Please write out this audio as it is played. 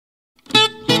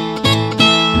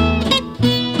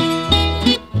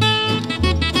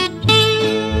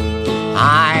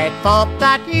thought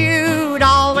that you'd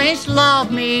always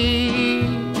love me,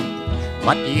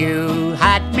 but you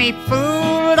had me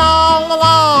fooled all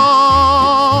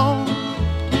along.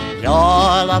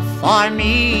 Your love for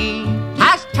me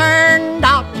has turned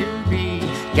out to be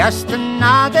just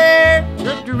another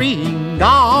good dream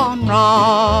gone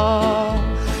wrong.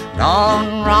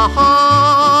 Gone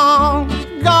wrong,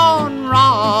 gone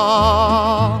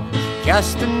wrong,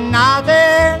 just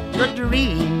another good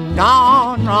dream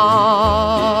gone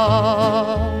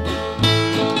wrong.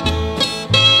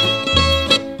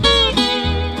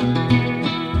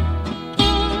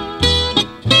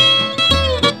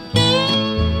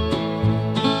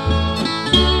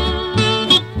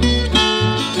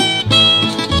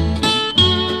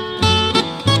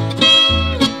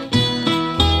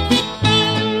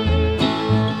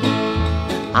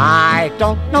 I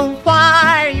don't know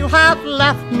why you have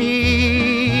left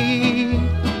me.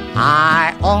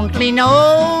 I only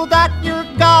know that you're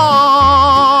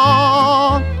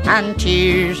gone, and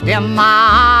tears dim my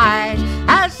eyes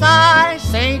as I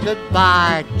say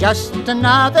goodbye. Just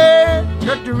another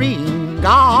good dream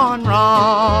gone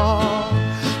wrong.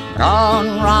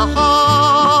 Gone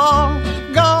wrong,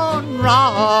 gone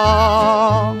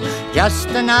wrong, just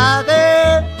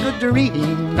another good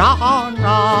dream gone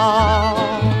wrong.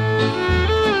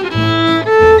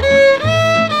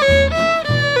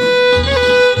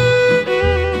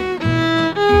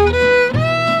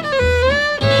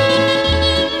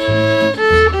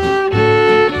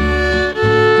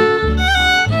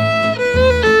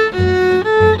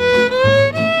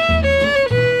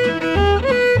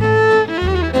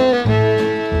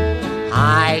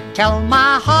 I tell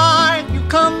my heart you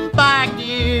come back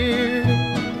here,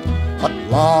 but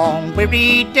long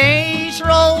weary days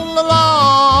roll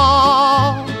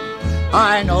along.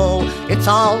 I know it's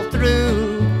all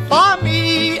through for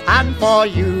me and for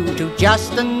you too,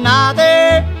 just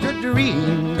another good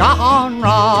dream gone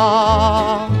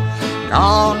wrong.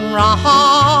 Gone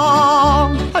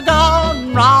wrong,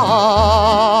 gone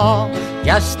wrong,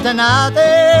 just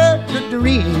another good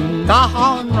dream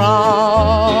gone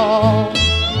wrong.